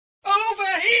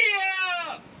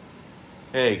here!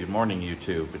 Hey, good morning,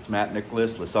 YouTube. It's Matt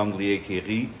Nicholas, Le Sanglier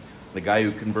Kiri, the guy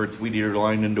who converts weed eater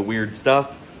line into weird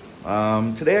stuff.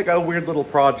 Today I got a weird little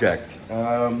project.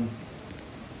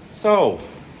 So,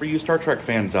 for you Star Trek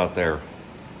fans out there,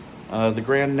 the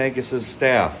Grand Negus's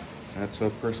staff. That's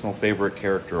a personal favorite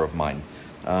character of mine.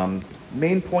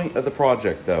 Main point of the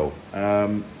project, though.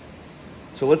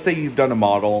 So let's say you've done a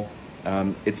model.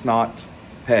 It's not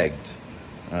pegged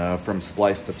from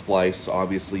splice to splice.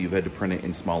 Obviously, you've had to print it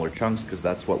in smaller chunks because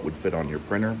that's what would fit on your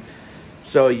printer.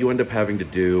 So you end up having to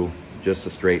do just a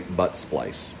straight butt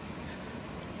splice.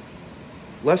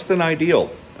 Less than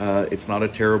ideal. It's not a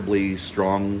terribly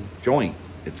strong joint.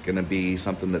 It's going to be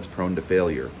something that's prone to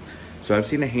failure. So I've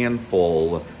seen a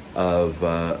handful of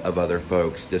other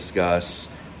folks discuss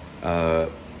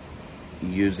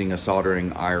using a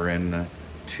soldering iron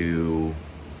to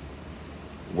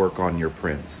work on your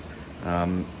prints.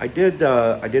 I did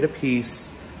a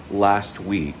piece last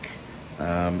week,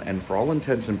 and for all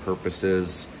intents and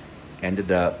purposes,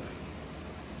 ended up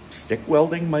stick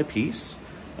welding my piece.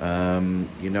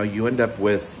 You know, you end up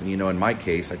with, you know, in my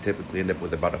case, I typically end up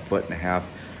with about 1.5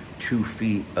 feet, 2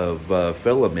 feet of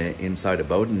filament inside a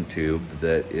Bowden tube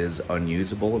that is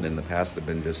unusable, and in the past I've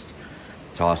been just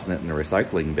tossing it in the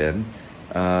recycling bin.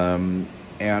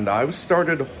 And I've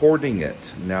started hoarding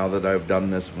it now that I've done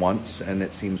this once, and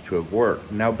it seems to have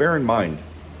worked. Now, bear in mind,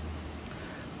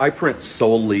 I print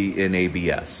solely in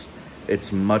ABS.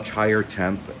 It's much higher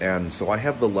temp, and so I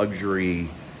have the luxury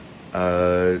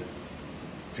to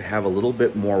have a little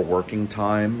bit more working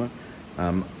time.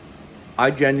 I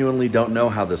genuinely don't know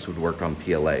how this would work on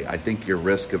PLA. I think your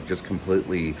risk of just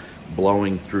completely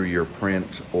blowing through your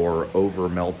print or over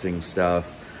melting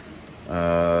stuff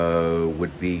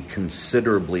would be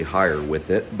considerably higher with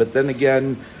it. But then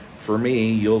again, for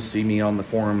me, you'll see me on the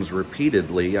forums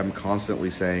repeatedly. I'm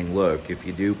constantly saying, look, if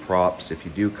you do props, if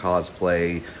you do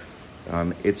cosplay,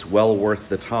 it's well worth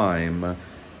the time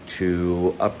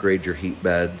to upgrade your heat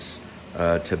beds,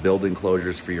 to build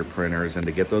enclosures for your printers, and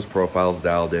to get those profiles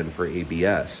dialed in for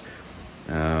ABS.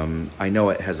 I know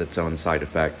it has its own side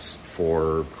effects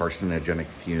for carcinogenic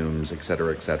fumes,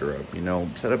 etc., etc. You know,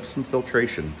 set up some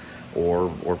filtration, or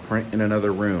print in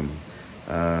another room,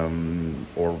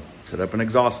 or set up an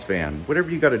exhaust fan. Whatever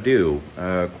you got to do.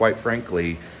 Quite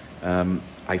frankly,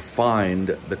 I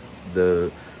find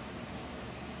the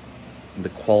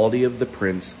quality of the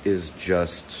prints is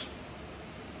just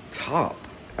top.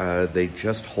 They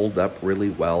just hold up really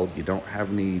well. You don't have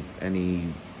any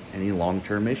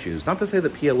long-term issues. Not to say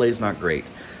that PLA is not great,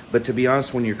 but to be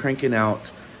honest, when you're cranking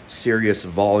out serious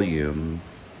volume,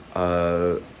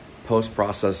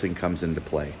 post-processing comes into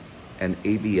play. And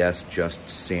ABS just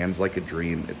sands like a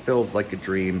dream. It feels like a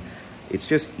dream. It's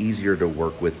just easier to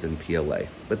work with than PLA.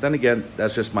 But then again,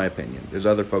 that's just my opinion. There's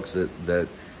other folks that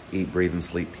eat, breathe, and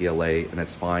sleep PLA, and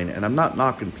it's fine. And I'm not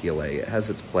knocking PLA. It has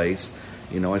its place.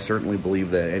 You know, I certainly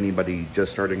believe that anybody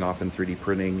just starting off in 3D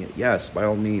printing, yes, by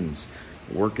all means,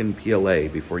 work in PLA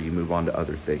before you move on to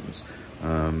other things.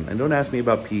 And don't ask me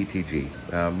about PETG.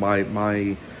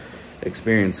 My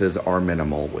experiences are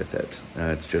minimal with it.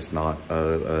 It's just not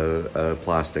a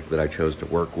plastic that I chose to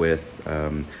work with.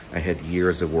 I had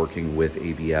years of working with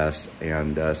ABS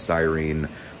and styrene,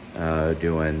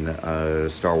 doing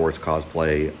Star Wars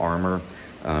cosplay armor.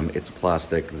 It's a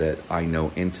plastic that I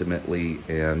know intimately,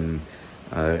 and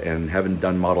having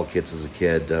done model kits as a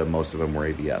kid, most of them were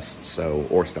ABS,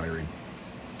 or styrene.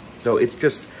 So it's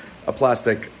just a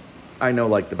plastic I know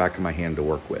like the back of my hand to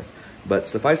work with. But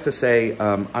suffice to say,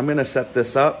 I'm gonna set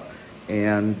this up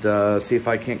and see if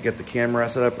I can't get the camera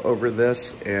set up over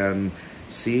this, and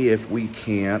see if we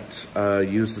can't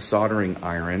use the soldering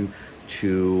iron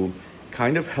to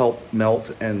kind of help melt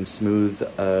and smooth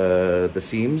the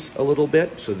seams a little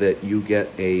bit, so that you get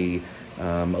a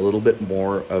little bit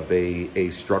more of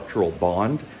a structural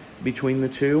bond between the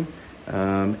two.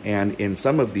 And in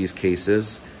some of these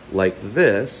cases, like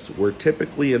this, where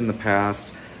typically in the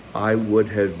past I would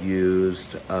have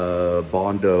used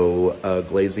Bondo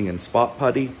glazing and spot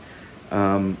putty,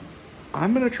 I'm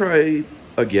gonna try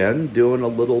again doing a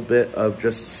little bit of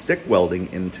just stick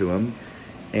welding into them,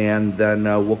 and then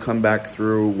we'll come back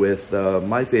through with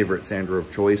my favorite sander of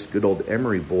choice, good old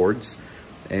emery boards,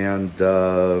 and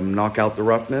knock out the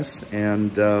roughness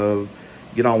and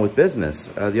get on with business.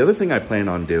 The other thing I plan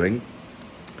on doing,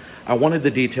 I wanted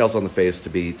the details on the face to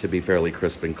be fairly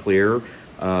crisp and clear.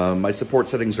 My support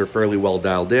settings are fairly well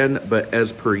dialed in, but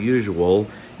as per usual,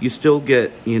 you still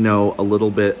get, you know, a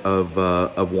little bit of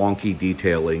wonky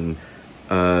detailing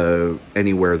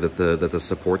anywhere that the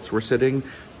supports were sitting.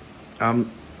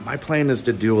 my plan is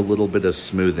to do a little bit of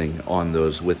smoothing on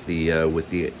those with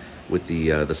the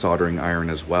soldering iron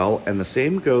as well, and the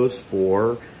same goes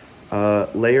for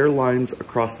layer lines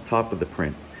across the top of the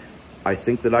print. I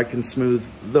think that I can smooth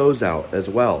those out as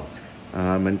well,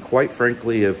 and quite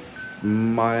frankly, if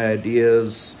my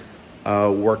ideas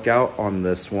work out on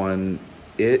this one,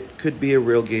 it could be a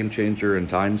real game changer and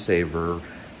time saver,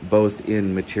 both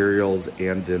in materials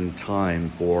and in time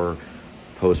for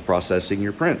post-processing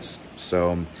your prints.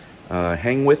 So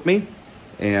hang with me,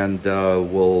 and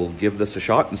we'll give this a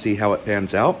shot and see how it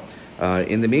pans out.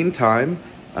 In the meantime,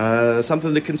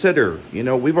 something to consider. You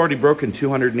know, we've already broken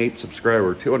 208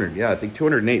 subscribers, 200, yeah, I think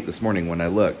 208 this morning when I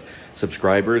looked,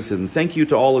 subscribers. And thank you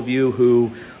to all of you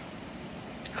who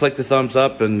click the thumbs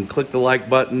up and click the like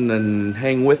button and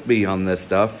hang with me on this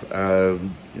stuff.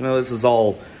 You know, this is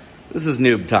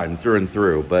noob time through and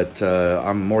through, but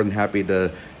I'm more than happy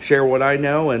to share what I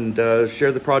know and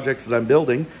share the projects that I'm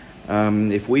building.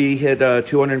 If we hit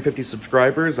 250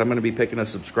 subscribers, I'm going to be picking a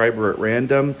subscriber at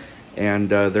random, and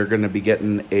they're going to be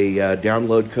getting a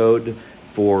download code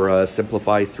for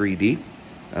Simplify 3D.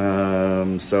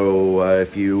 So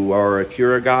if you are a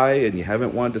Cura guy and you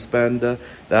haven't wanted to spend that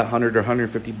 100 or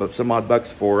 150 some odd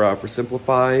bucks for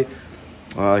Simplify,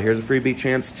 here's a freebie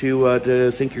chance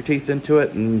to sink your teeth into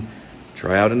it and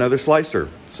try out another slicer.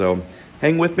 So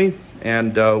hang with me,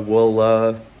 and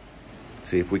we'll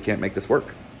see if we can't make this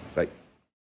work. Bye.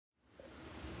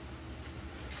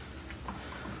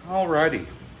 Alrighty,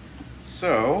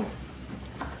 so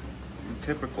in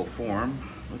typical form,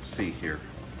 let's see here.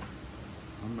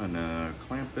 I'm gonna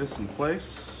clamp this in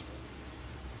place.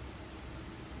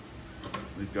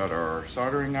 We've got our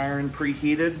soldering iron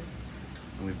preheated,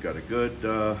 and we've got a good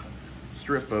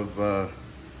strip of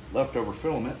leftover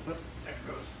filament. Oh, there it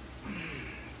goes.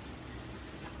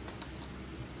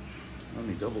 Let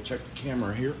me double check the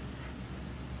camera here.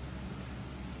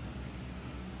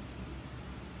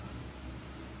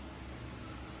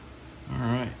 All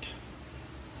right.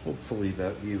 Hopefully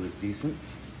that view is decent.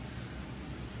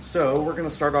 So we're going to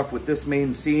start off with this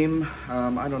main seam.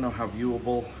 I don't know how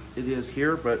viewable it is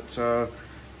here, but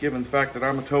given the fact that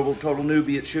I'm a total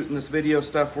newbie at shooting this video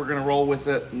stuff, we're going to roll with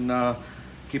it and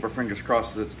keep our fingers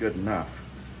crossed that it's good enough.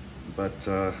 But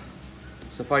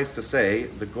suffice to say,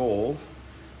 the goal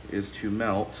is to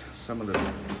melt some of the...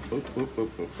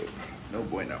 No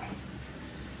bueno.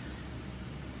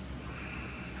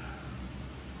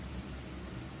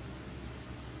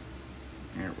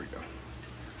 There we go.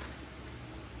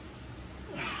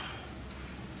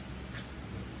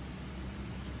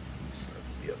 Let's start at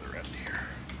the other end here.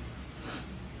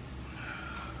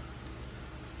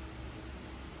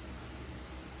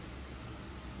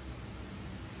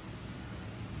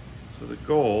 So the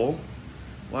goal,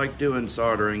 like doing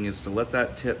soldering, is to let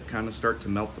that tip kind of start to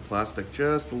melt the plastic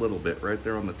just a little bit right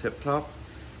there on the tip top.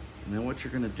 And then what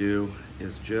you're going to do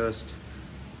is just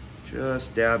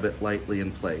dab it lightly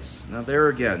in place. Now there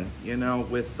again, you know,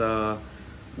 with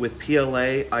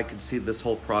PLA, I could see this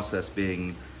whole process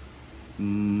being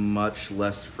much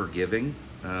less forgiving.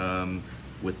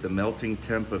 With the melting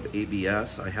temp of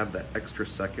ABS, I have that extra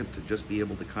second to just be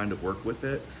able to kind of work with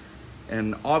it.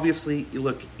 And obviously,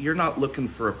 you're not looking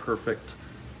for a perfect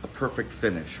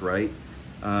finish, right?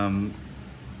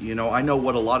 You know, I know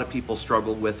what a lot of people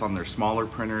struggle with on their smaller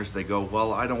printers. They go,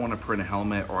 well, I don't want to print a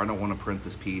helmet, or I don't want to print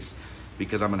this piece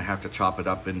because I'm going to have to chop it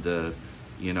up into,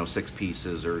 you know, 6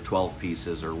 pieces or 12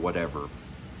 pieces or whatever,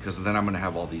 because then I'm going to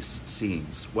have all these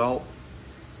seams. Well,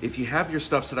 if you have your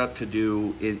stuff set up to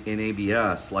do in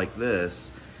ABS like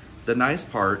this, the nice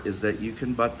part is that you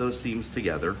can butt those seams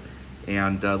together.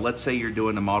 And let's say you're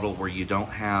doing a model where you don't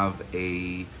have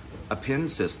a pin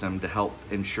system to help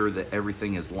ensure that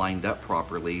everything is lined up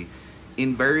properly.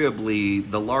 Invariably,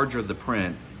 the larger the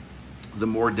print, the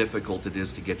more difficult it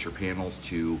is to get your panels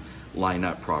to line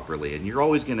up properly. And you're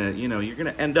always gonna, you know, you're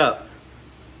gonna end up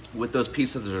with those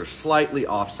pieces that are slightly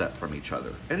offset from each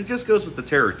other. And it just goes with the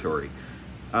territory.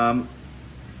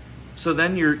 So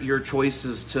then your choice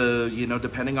is to, you know,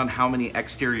 depending on how many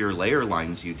exterior layer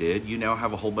lines you did, you now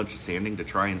have a whole bunch of sanding to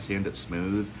try and sand it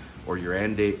smooth, or you're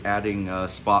adding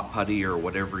spot putty or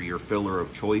whatever your filler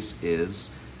of choice is.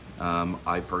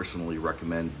 I personally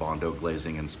recommend Bondo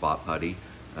glazing and spot putty.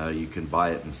 You can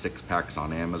buy it in 6-packs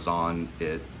on Amazon.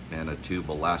 And a tube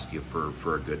will last you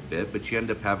for a good bit, but you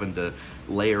end up having to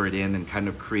layer it in and kind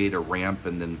of create a ramp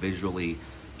and then visually,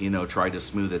 you know, try to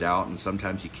smooth it out. And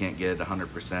sometimes you can't get it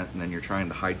 100%, and then you're trying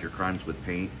to hide your crimes with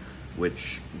paint,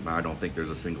 which I don't think there's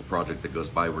a single project that goes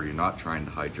by where you're not trying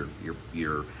to hide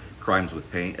your crimes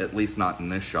with paint, at least not in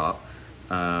this shop.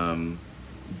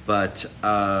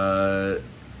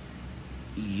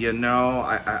 You know,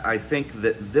 I think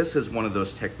that this is one of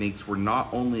those techniques where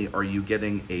not only are you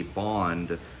getting a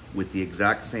bond with the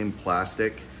exact same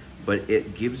plastic, but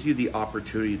it gives you the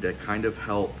opportunity to kind of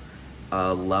help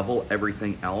level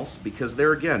everything else, because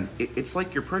there again, it's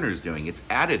like your printer is doing. It's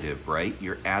additive, right?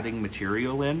 You're adding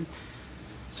material in.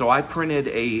 So I printed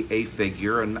a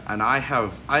figure, and I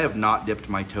have not dipped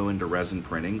my toe into resin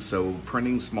printing. So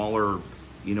printing smaller,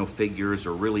 you know, figures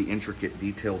or really intricate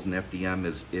details in FDM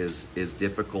is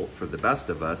difficult for the best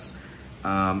of us.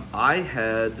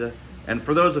 And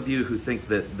for those of you who think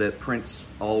that prints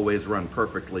always run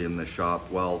perfectly in the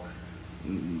shop, well,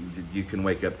 you can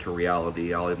wake up to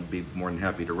reality. I'll be more than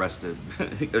happy to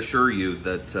assure you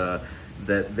that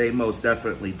that they most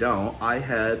definitely don't. I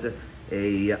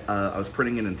was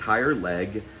printing an entire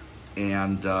leg,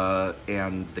 and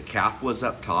the calf was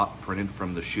up top, printed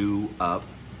from the shoe up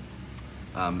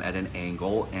at an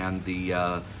angle, and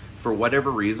for whatever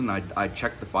reason, I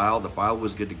checked the file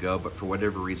was good to go, but for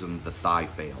whatever reason the thigh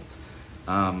failed.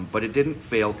 But it didn't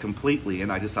fail completely,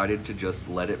 and I decided to just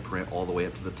let it print all the way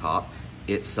up to the top.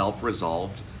 It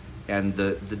self-resolved, and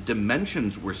the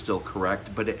dimensions were still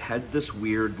correct, but it had this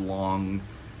weird long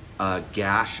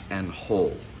gash and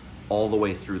hole all the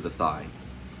way through the thigh.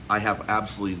 I have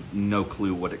absolutely no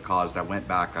clue what it caused. I went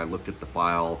back, I looked at the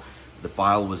file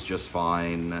was just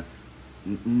fine.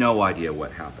 No idea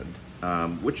what happened,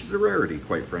 which is a rarity,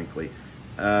 quite frankly.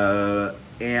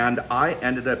 And I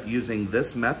ended up using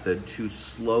this method to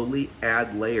slowly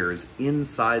add layers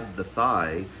inside the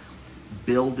thigh,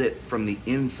 build it from the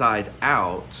inside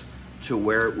out to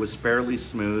where it was fairly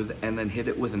smooth, and then hit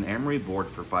it with an emery board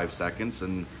for 5 seconds,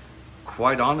 and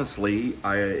quite honestly,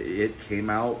 it came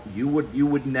out, you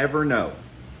would never know.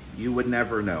 You would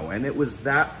never know. And it was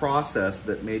that process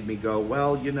that made me go,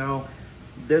 well, you know,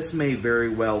 this may very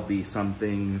well be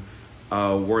something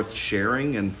worth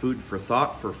sharing and food for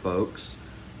thought for folks,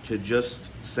 to just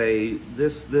say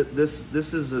this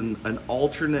is an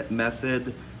alternate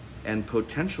method, and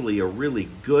potentially a really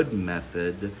good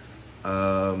method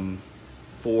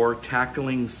for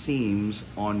tackling seams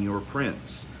on your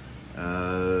prints.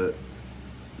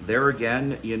 There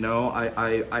again, you know,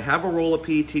 I have a roll of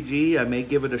PETG. I may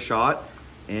give it a shot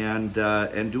and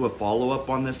do a follow-up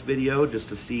on this video just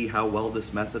to see how well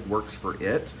this method works for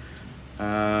it.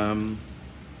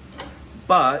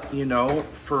 But, you know,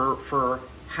 for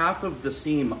half of the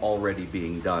seam already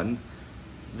being done,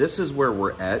 this is where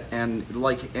we're at. And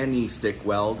like any stick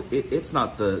weld, it's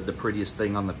not the prettiest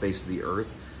thing on the face of the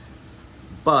earth.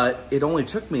 But it only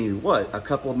took me, what, a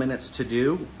couple of minutes to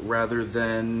do, rather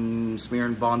than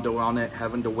smearing Bondo on it,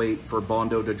 having to wait for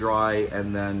Bondo to dry,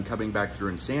 and then coming back through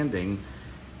and sanding.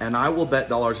 And I will bet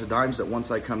dollars and dimes that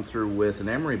once I come through with an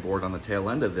emery board on the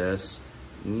tail end of this,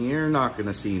 you're not going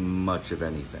to see much of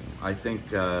anything. I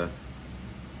think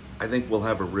we'll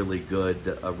have a really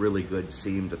good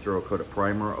seam to throw a coat of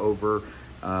primer over,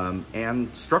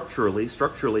 and structurally,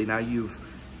 now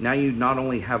you not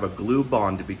only have a glue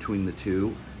bond between the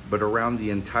two, but around the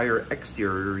entire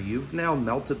exterior, you've now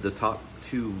melted the top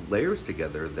two layers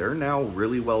together. They're now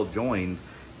really well joined,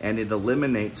 and it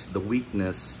eliminates the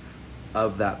weakness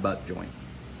of that butt joint.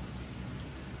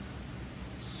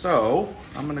 So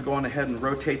I'm gonna go on ahead and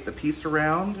rotate the piece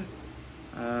around.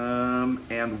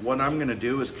 And what I'm gonna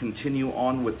do is continue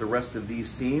on with the rest of these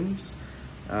seams.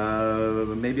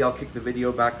 Maybe I'll kick the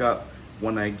video back up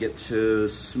when I get to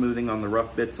smoothing on the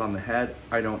rough bits on the head.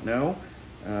 I don't know.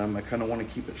 I kind of want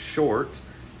to keep it short,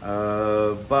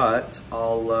 but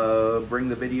I'll bring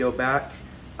the video back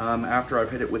after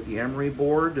I've hit it with the emery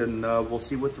board, and we'll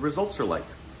see what the results are like.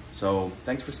 So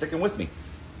thanks for sticking with me.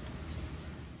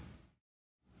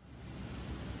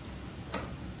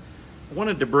 I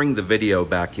wanted to bring the video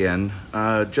back in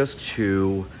just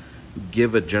to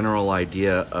give a general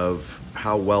idea of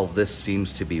how well this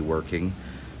seems to be working.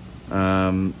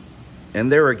 And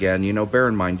there again, you know, bear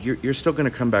in mind, you're still going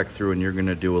to come back through and you're going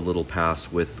to do a little pass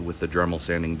with the Dremel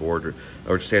sanding board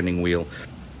or sanding wheel,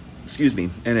 excuse me,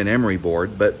 and an emery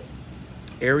board. But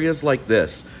areas like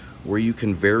this, where you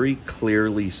can very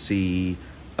clearly see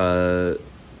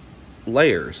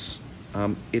layers,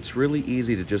 it's really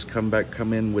easy to just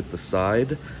come in with the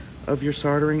side of your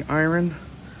soldering iron,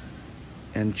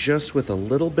 and just with a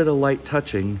little bit of light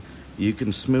touching, you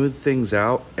can smooth things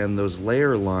out, and those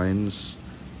layer lines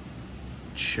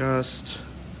just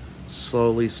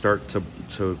slowly start to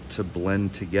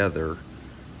blend together.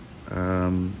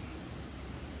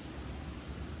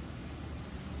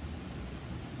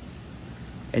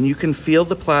 And you can feel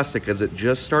the plastic as it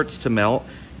just starts to melt.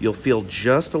 You'll feel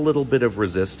just a little bit of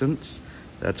resistance.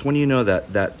 That's when you know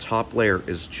that that top layer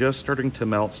is just starting to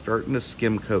melt, starting to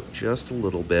skim coat just a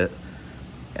little bit.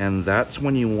 and that's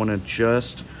when you want to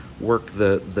just work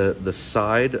the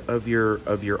side of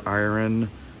your iron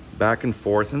back and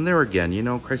forth. And there again, you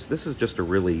know, Christ, this is just a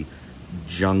really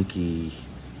junky,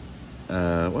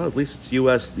 well, at least it's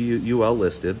UL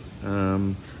listed,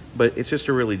 but it's just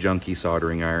a really junky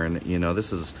soldering iron. You know,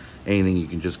 this is anything you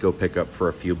can just go pick up for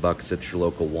a few bucks at your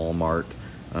local Walmart.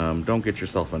 Don't get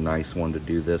yourself a nice one to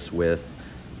do this with,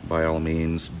 by all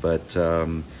means, but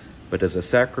as a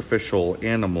sacrificial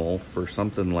animal for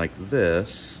something like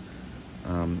this,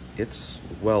 it's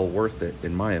well worth it,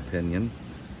 in my opinion.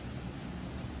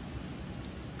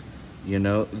 You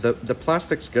know, the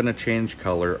plastic's gonna change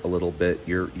color a little bit.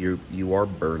 You are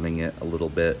burning it a little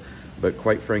bit, but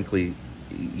quite frankly,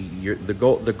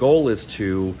 the goal is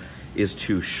to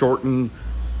shorten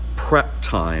prep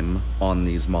time on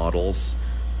these models,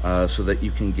 so that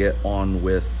you can get on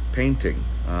with painting.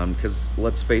 Because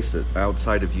let's face it,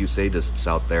 outside of you sadists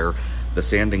out there, the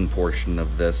sanding portion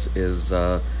of this is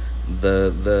the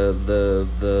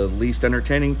least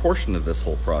entertaining portion of this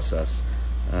whole process.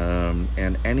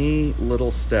 And any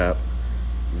little step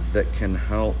that can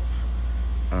help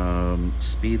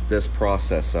speed this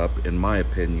process up, in my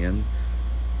opinion,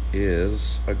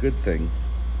 is a good thing.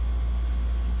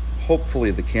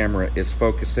 Hopefully the camera is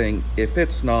focusing. If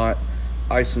it's not,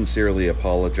 I sincerely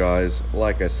apologize.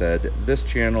 Like I said, this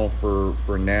channel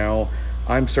for now,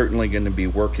 I'm certainly going to be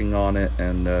working on it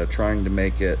and trying to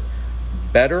make it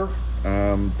better,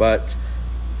 but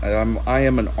I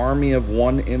am an army of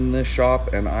one in this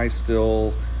shop, and I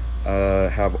still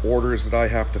have orders that I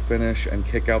have to finish and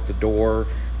kick out the door.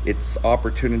 It's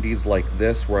opportunities like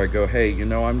this where I go, hey, you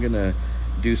know, I'm gonna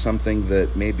do something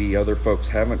that maybe other folks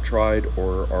haven't tried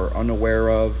or are unaware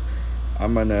of.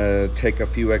 I'm gonna take a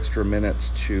few extra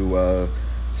minutes to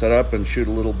set up and shoot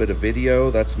a little bit of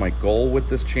video. That's my goal with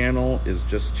this channel, is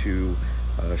just to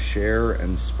share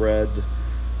and spread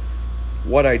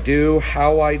what I do,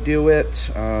 how I do it.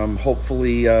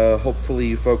 Hopefully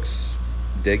you folks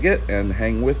dig it and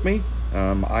hang with me.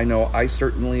 I know I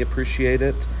certainly appreciate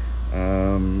it.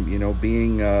 You know,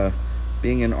 being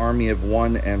an army of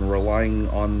one and relying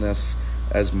on this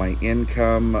as my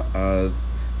income.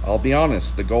 I'll be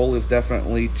honest, the goal is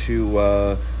definitely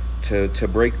to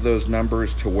break those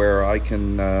numbers to where I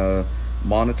can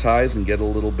monetize and get a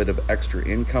little bit of extra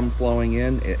income flowing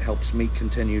in. It helps me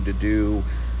continue to do,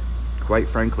 quite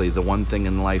frankly, the one thing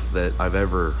in life that I've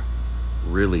ever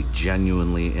really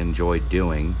genuinely enjoyed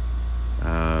doing,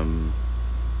 and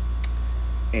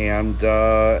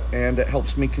it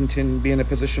helps me continue be in a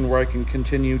position where I can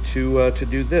continue to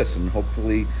do this and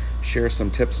hopefully share some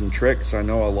tips and tricks. I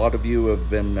know a lot of you have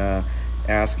been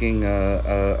asking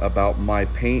about my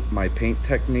paint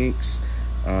techniques.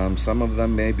 Some of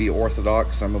them may be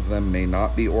orthodox, some of them may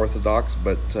not be orthodox,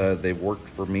 but they've worked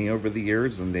for me over the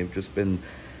years, and they've just been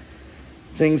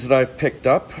things that I've picked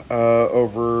up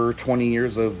over 20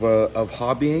 years of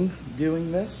hobbying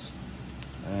doing this,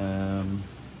 and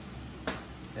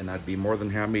I'd be more than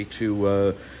happy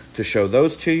to show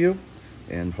those to you,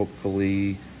 and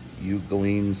hopefully you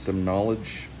glean some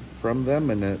knowledge from them,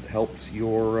 and it helps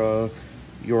your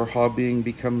hobbying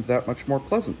become that much more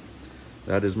pleasant.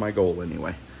 That is my goal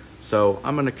anyway. So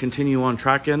I'm going to continue on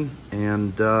tracking,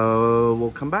 and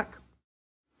we'll come back.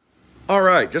 All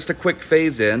right, just a quick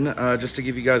phase in, just to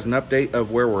give you guys an update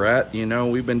of where we're at. You know,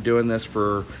 we've been doing this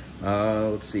for,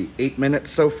 let's see, 8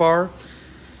 minutes so far.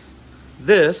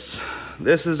 This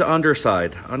is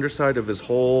underside of his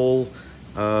whole,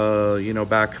 you know,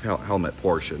 back helmet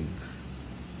portion.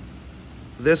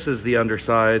 This is the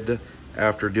underside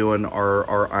after doing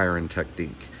our iron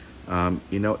technique.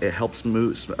 You know, it helps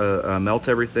melt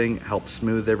everything, helps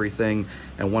smooth everything,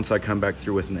 and once I come back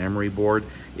through with an emery board,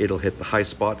 it'll hit the high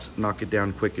spots, knock it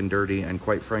down quick and dirty, and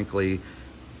quite frankly,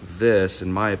 this,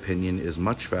 in my opinion, is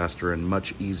much faster and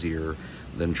much easier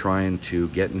than trying to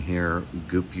get in here,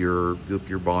 goop your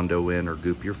Bondo in or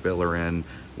goop your filler in,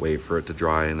 wait for it to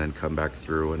dry, and then come back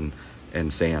through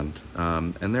and sand.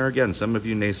 And there again, some of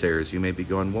you naysayers, you may be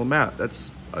going, well, Matt,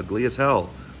 that's ugly as hell.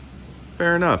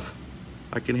 Fair enough.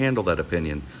 I can handle that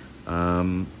opinion.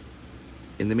 In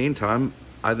the meantime,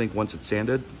 I think once it's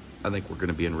sanded, I think we're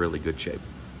gonna be in really good shape.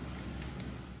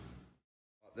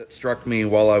 That struck me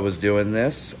while I was doing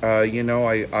this, you know,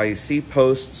 I see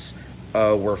posts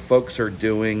where folks are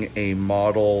doing a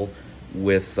model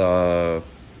with, where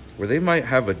they might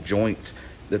have a joint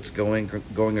that's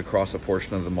going across a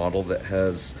portion of the model that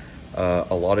has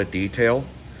a lot of detail.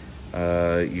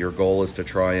 Your goal is to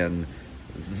try and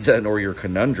then, or your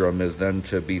conundrum is then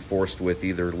to be forced with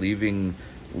either leaving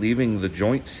the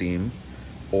joint seam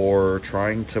or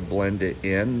trying to blend it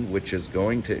in, which is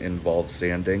going to involve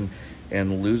sanding.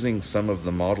 and losing some of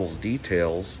the model's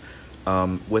details.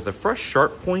 With a fresh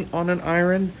sharp point on an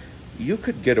iron, you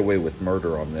could get away with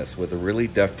murder on this. With a really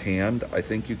deft hand, I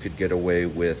think you could get away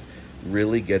with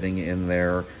really getting in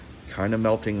there, kind of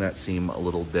melting that seam a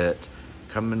little bit,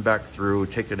 coming back through,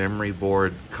 take an emery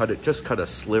board, just cut a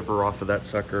sliver off of that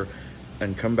sucker,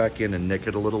 and come back in and nick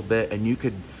it a little bit. And you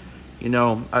could,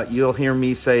 you'll hear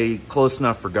me say close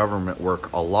enough for government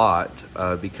work a lot,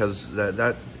 because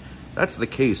that's the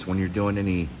case when you're doing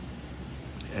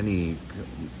any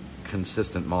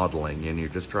consistent modeling and you're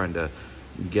just trying to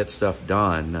get stuff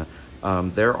done.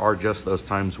 There are just those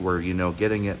times where,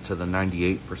 getting it to the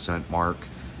 98% mark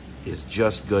is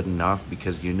just good enough,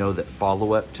 because you know that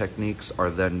follow-up techniques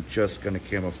are then just going to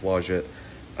camouflage it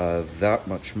that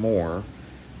much more.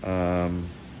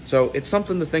 So it's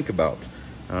something to think about.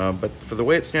 But for the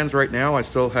way it stands right now, I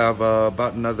still have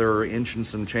about another inch and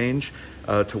some change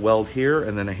to weld here,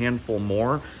 and then a handful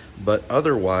more. But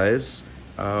otherwise,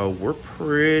 we're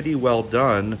pretty well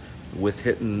done with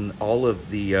hitting all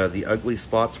of the ugly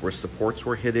spots where supports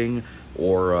were hitting,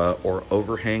 or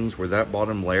overhangs where that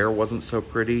bottom layer wasn't so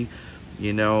pretty.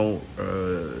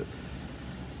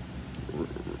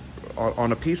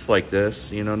 On a piece like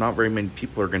this, not very many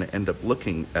people are going to end up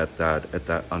looking at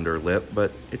that under lip,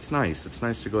 but it's nice. It's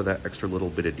nice to go that extra little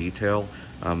bit of detail.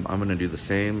 I'm going to do the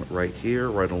same right here,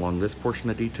 right along this portion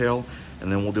of detail,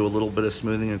 and then we'll do a little bit of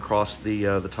smoothing across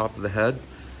the top of the head,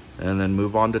 and then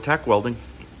move on to tack welding.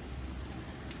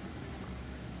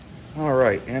 All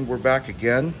right, and we're back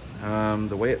again.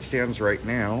 The way it stands right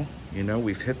now,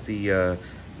 we've hit the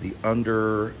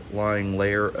underlying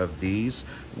layer of these,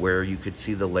 where you could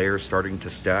see the layers starting to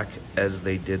stack as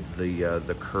they did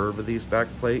the curve of these back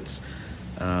plates.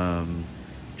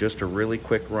 Just a really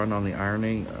quick run on the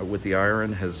ironing with the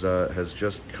iron has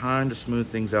just kind of smoothed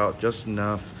things out just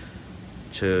enough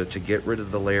to get rid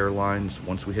of the layer lines.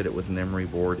 Once we hit it with an emery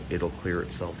board, it'll clear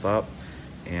itself up.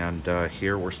 And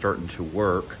here we're starting to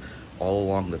work all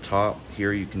along the top.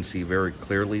 Here you can see very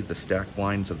clearly the stack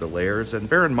lines of the layers. And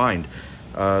bear in mind,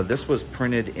 this was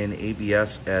printed in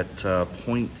ABS at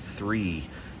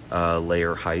 0.3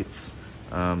 layer heights.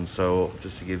 So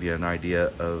just to give you an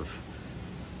idea of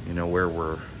where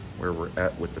we're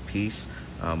at with the piece.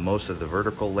 Most of the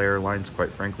vertical layer lines, quite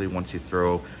frankly, once you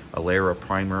throw a layer of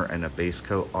primer and a base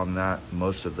coat on that,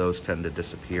 most of those tend to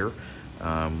disappear.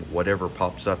 Whatever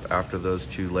pops up after those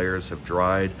two layers have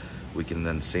dried, we can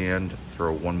then sand,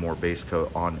 throw one more base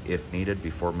coat on if needed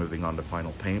before moving on to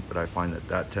final paint, but I find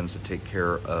that tends to take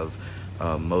care of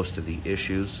most of the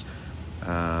issues.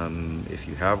 If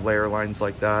you have layer lines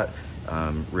like that,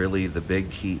 really the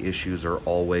big key issues are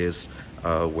always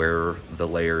where the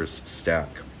layers stack.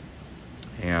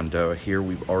 And here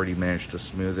we've already managed to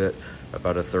smooth it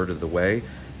about a third of the way,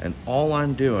 and all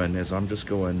I'm doing is I'm just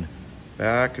going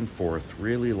back and forth,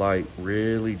 really light,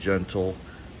 really gentle,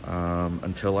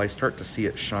 until I start to see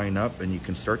it shine up, and you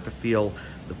can start to feel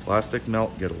the plastic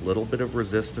melt get a little bit of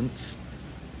resistance,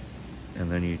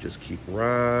 and then you just keep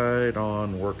right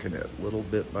on working it little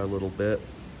bit by little bit,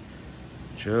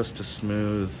 just to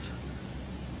smooth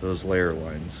those layer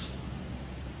lines.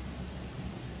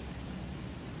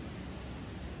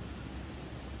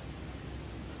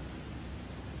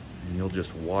 And you'll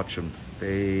just watch them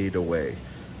fade away.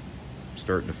 I'm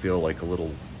starting to feel like a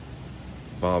little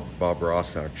Bob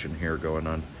Ross action here going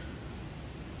on.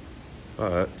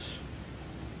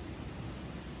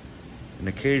 And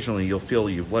occasionally you'll feel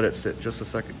you've let it sit just a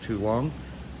second too long.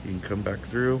 You can come back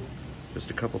through,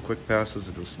 just a couple quick passes,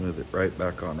 it'll smooth it right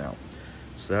back on out.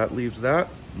 So that leaves that.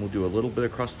 We'll do a little bit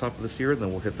across the top of this ear, and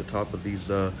then we'll hit the top of these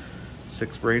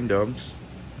 6 brain domes,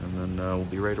 and then we'll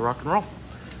be ready to rock and roll.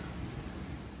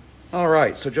 All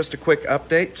right, so just a quick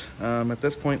update. At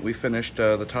this point, we finished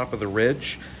the top of the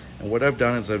ridge. And what I've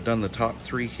done is I've done the top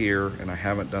 3 here, and I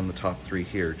haven't done the top 3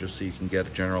 here, just so you can get a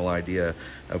general idea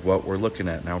of what we're looking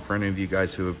at. Now, for any of you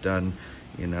guys who have done,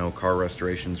 car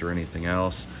restorations or anything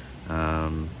else,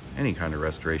 any kind of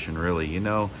restoration really,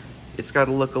 it's got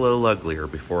to look a little uglier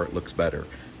before it looks better.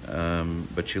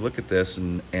 But you look at this,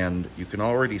 and you can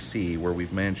already see where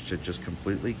we've managed to just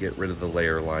completely get rid of the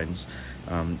layer lines.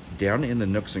 Down in the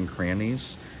nooks and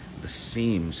crannies, the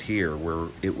seams here, where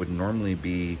it would normally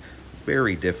be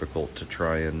very difficult to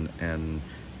try and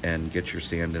get your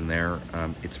sand in there,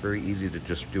 it's very easy to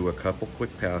just do a couple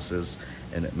quick passes,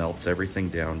 and it melts everything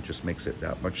down, just makes it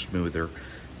that much smoother.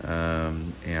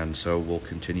 And so we'll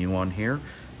continue on here,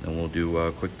 and we'll do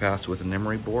a quick pass with an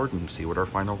emery board and see what our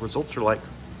final results are like.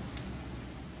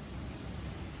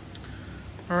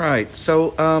 All right,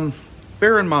 so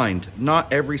bear in mind,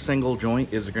 not every single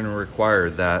joint is going to require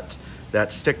that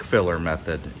that stick filler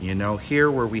method. You know, here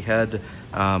where we had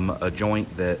a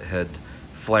joint that had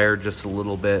flared just a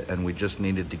little bit and we just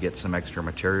needed to get some extra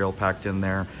material packed in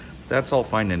there, that's all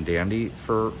fine and dandy.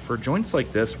 For joints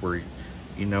like this where,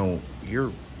 you know,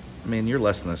 you're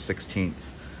less than a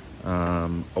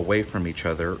 1/16 away from each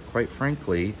other, quite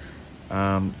frankly,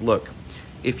 look,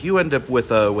 if you end up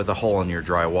with a hole in your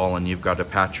drywall and you've got to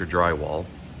patch your drywall,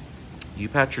 you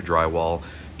patch your drywall,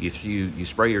 you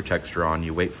spray your texture on,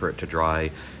 you wait for it to dry,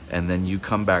 and then you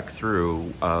come back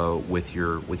through with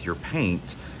your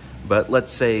paint. But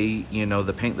let's say, you know,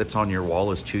 the paint that's on your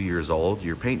wall is 2 years old.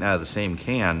 You're painting out of the same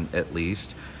can at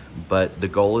least, but the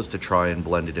goal is to try and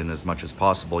blend it in as much as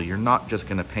possible. You're not just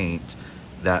going to paint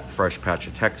that fresh patch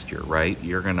of texture, right?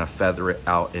 You're going to feather it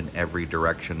out in every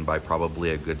direction by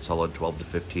probably a good solid 12 to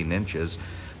 15 inches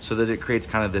so that it creates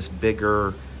kind of this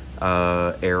bigger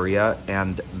area,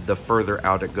 and the further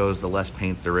out it goes, the less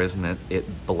paint there is, and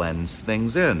it blends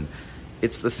things in.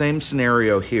 It's the same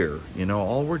scenario here. You know,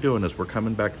 all we're doing is we're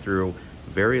coming back through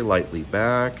very lightly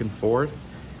back and forth,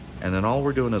 and then all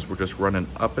we're doing is we're just running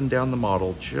up and down the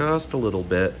model just a little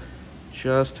bit,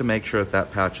 just to make sure that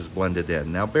that patch is blended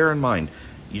in. Now bear in mind,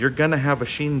 you're gonna have a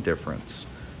sheen difference.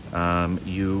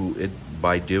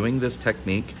 By doing this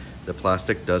technique, the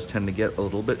plastic does tend to get a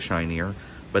little bit shinier,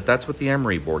 but that's what the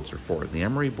emery boards are for. The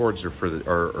emery boards are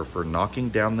for knocking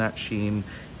down that sheen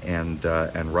and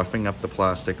roughing up the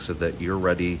plastic so that you're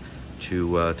ready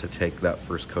to take that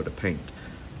first coat of paint.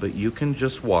 But you can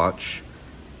just watch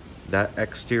that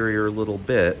exterior little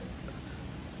bit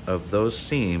of those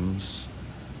seams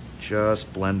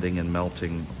just blending and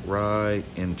melting right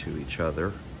into each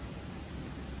other.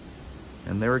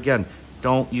 And there again,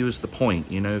 don't use the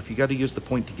point. You know, if you got to use the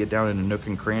point to get down in a nook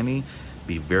and cranny,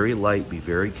 be very light, be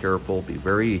very careful, be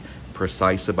very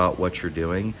precise about what you're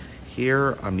doing.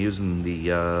 Here, I'm using the,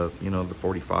 the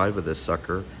 45 of this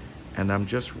sucker, and I'm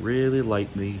just really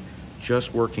lightly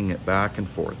just working it back and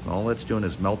forth. And all it's doing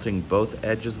is melting both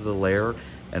edges of the layer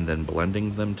and then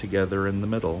blending them together in the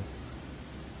middle.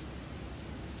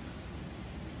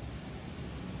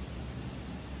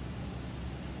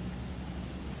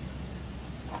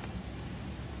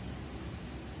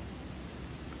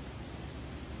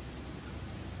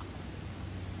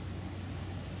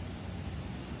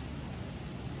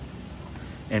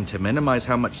 And to minimize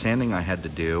how much sanding I had to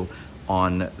do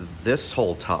on this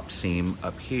whole top seam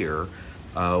up here,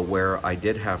 where I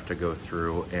did have to go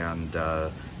through and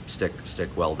stick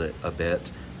weld it a bit,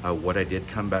 what I did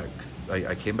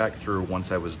I came back through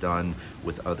once I was done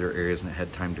with other areas and it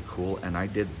had time to cool, and I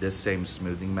did this same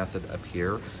smoothing method up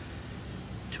here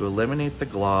to eliminate the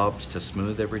globs, to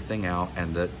smooth everything out,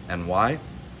 and why?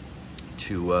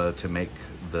 To make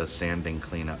the sanding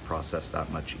cleanup process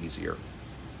that much easier.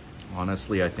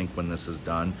 Honestly, I think when this is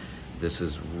done, this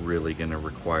is really going to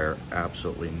require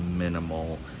absolutely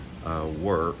minimal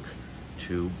work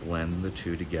to blend the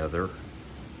two together.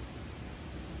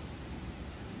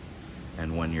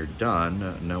 And when you're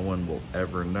done, no one will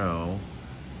ever know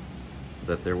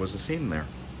that there was a seam there.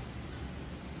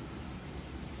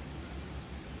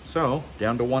 So,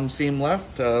 down to one seam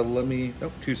left.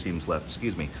 Two seams left,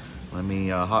 excuse me. Let me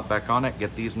hop back on it,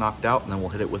 get these knocked out, and then we'll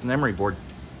hit it with an emery board.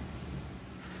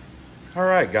 All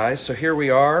right, guys, so here we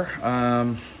are.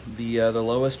 The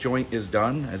lowest joint is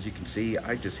done. As you can see,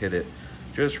 I just hit it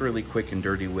just really quick and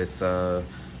dirty with the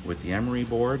emery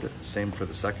board. Same for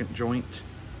the second joint.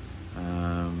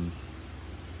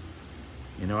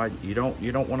 You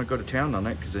don't want to go to town on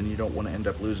it because then you don't want to end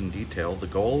up losing detail. The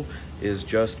goal is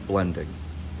just blending.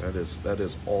 That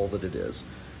is all that it is.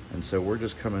 And so we're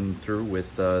just coming through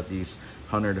with these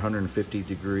 150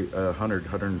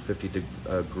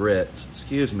 grit,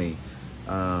 excuse me,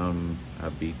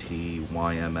 BT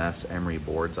YMS emery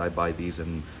boards. I buy these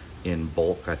in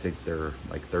bulk. I think they're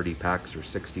like 30 packs or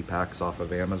 60 packs off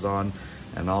of Amazon.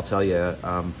 And I'll tell you,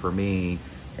 for me,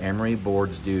 emery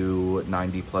boards do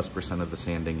 90+% of the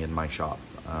sanding in my shop.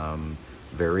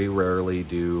 Very rarely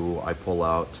do I pull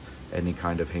out any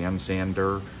kind of hand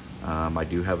sander. I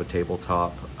do have a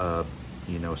tabletop,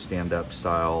 stand-up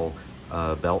style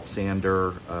belt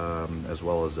sander, as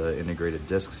well as an integrated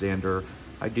disc sander.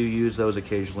 I do use those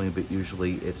occasionally, but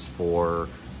usually it's for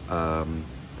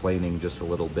planing just a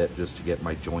little bit, just to get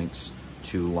my joints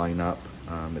to line up.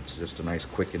 It's just a nice,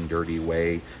 quick and dirty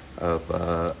way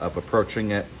of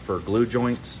approaching it for glue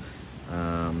joints.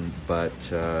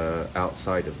 But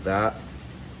outside of that,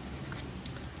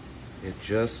 it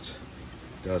just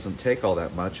doesn't take all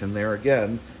that much. And there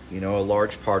again, a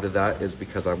large part of that is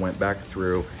because I went back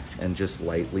through and just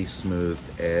lightly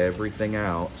smoothed everything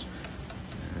out.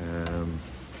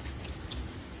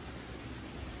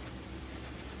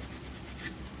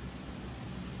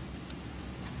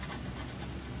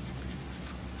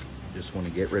 just want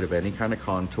to get rid of any kind of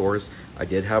contours. I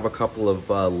did have a couple of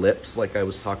lips, like I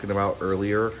was talking about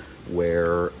earlier,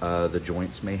 where the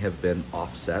joints may have been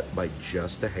offset by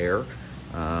just a hair.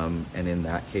 And in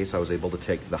that case, I was able to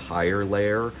take the higher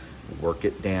layer, work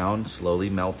it down, slowly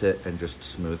melt it, and just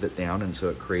smooth it down, and so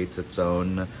it creates its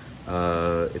own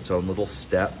little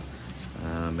step.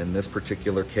 In this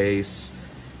particular case,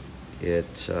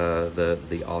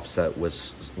 the offset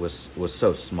was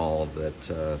so small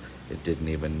that it didn't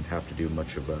even have to do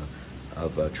much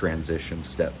of a transition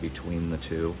step between the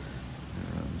two.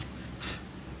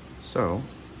 So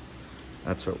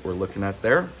that's what we're looking at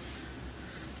there.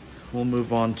 We'll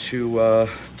move on to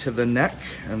the neck,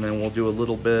 and then we'll do a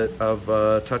little bit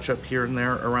of touch up here and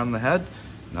there around the head,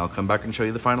 and I'll come back and show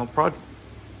you the final product.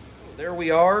 There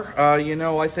we are. You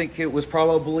know, I think it was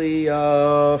probably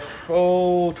 12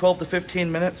 to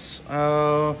 15 minutes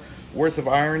worth of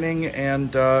ironing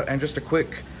and just a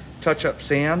quick touch-up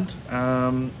sand.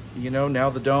 You know, now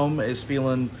the dome is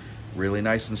feeling really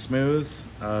nice and smooth.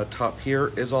 Top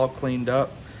here is all cleaned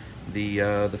up.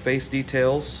 The face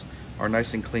details are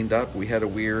nice and cleaned up. We had a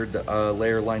weird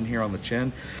layer line here on the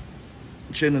chin.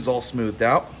 Chin is all smoothed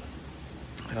out.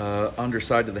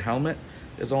 Underside of the helmet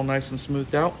is all nice and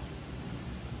smoothed out.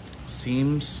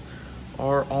 Seams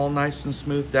are all nice and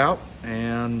smoothed out,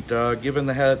 and given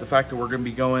the fact that we're going to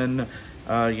be going,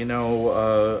 you know,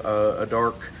 a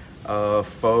dark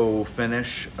faux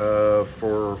finish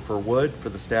for wood for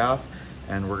the staff,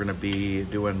 and we're going to be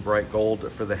doing bright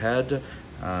gold for the head.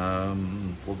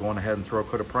 We'll go on ahead and throw a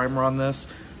coat of primer on this,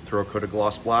 throw a coat of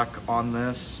gloss black on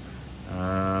this,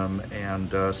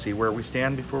 and see where we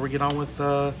stand before we get on with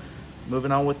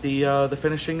moving on with the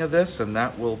finishing of this, and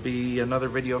that will be another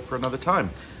video for another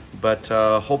time. But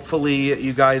hopefully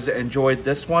you guys enjoyed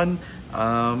this one.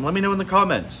 Let me know in the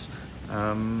comments.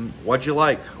 What'd you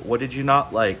like? What did you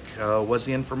not like? Was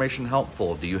the information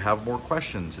helpful? Do you have more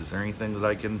questions? Is there anything that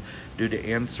I can do to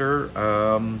answer?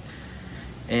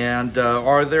 And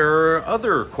are there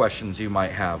other questions you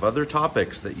might have, other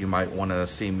topics that you might want to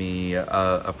see me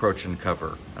approach and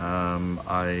cover?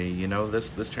 You know,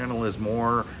 this channel is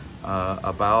more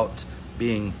about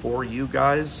being for you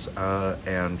guys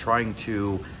and trying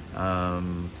to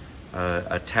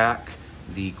attack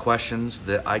the questions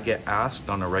that I get asked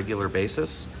on a regular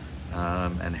basis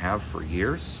and have for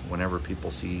years whenever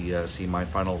people see my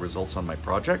final results on my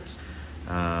projects,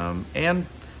 and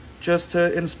just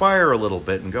to inspire a little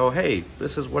bit and go, hey,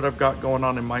 this is what I've got going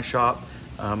on in my shop.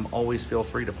 Always feel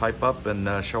free to pipe up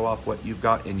and show off what you've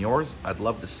got in yours. I'd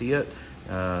love to see it.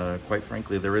 Quite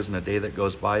frankly, there isn't a day that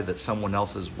goes by that someone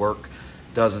else's work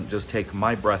doesn't just take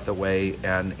my breath away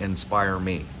and inspire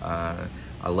me.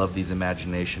 I love these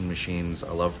imagination machines.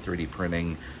 I love 3D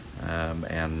printing,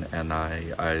 and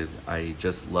I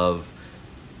just love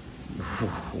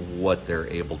what they're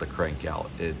able to crank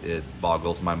out. It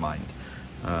boggles my mind.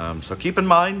 So keep in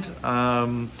mind,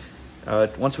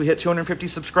 once we hit 250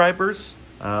 subscribers,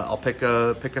 I'll pick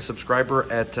a subscriber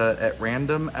at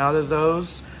random out of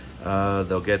those.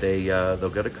 They'll get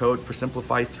a code for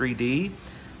Simplify 3D.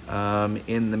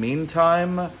 In the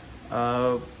meantime,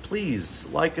 please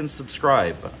like and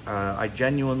subscribe. I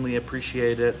genuinely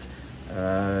appreciate it,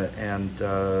 and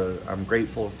I'm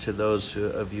grateful to those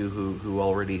of you who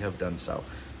already have done so.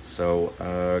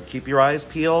 So keep your eyes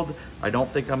peeled. I don't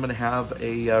think I'm going to have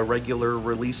a regular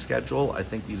release schedule. I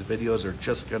think these videos are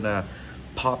just going to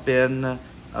pop in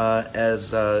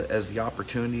as the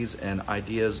opportunities and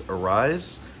ideas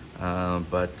arise.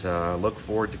 But look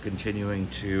forward to continuing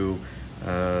to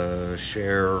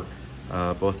share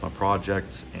both my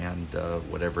projects and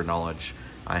whatever knowledge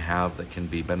I have that can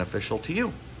be beneficial to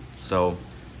you. So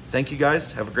thank you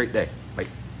guys. Have a great day.